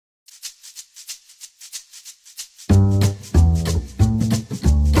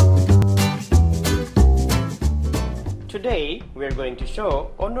Today we are going to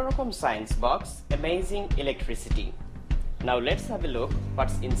show OnnoRokom Science Box Amazing Electricity. Now let's have a look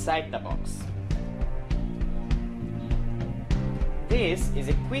what's inside the box. This is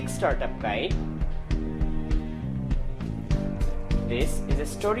a quick startup guide. This is a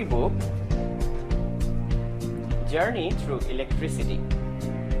storybook, Journey Through Electricity.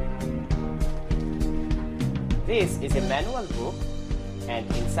 This is a manual book, and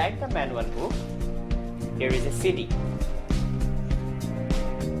inside the manual book here is a CD.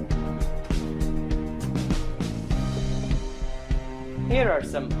 Here are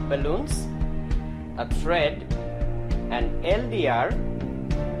some balloons, a thread, an LDR,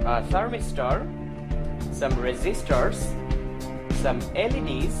 a thermistor, some resistors, some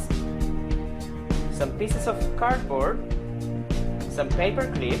LEDs, some pieces of cardboard, some paper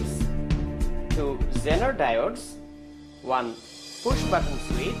clips, two Zener diodes, one push button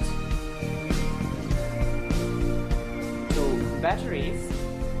switch, two batteries,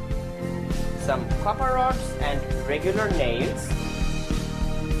 some copper rods and regular nails,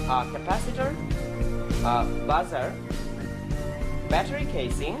 a capacitor, a buzzer, battery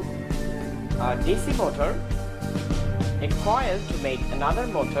casing, a DC motor, a coil to make another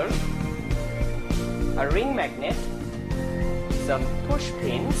motor, a ring magnet, some push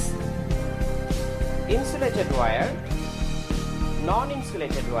pins, insulated wire,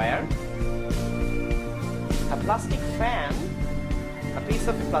 non-insulated wire, a plastic fan, a piece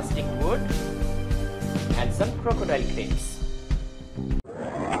of plastic wood, and some crocodile clips.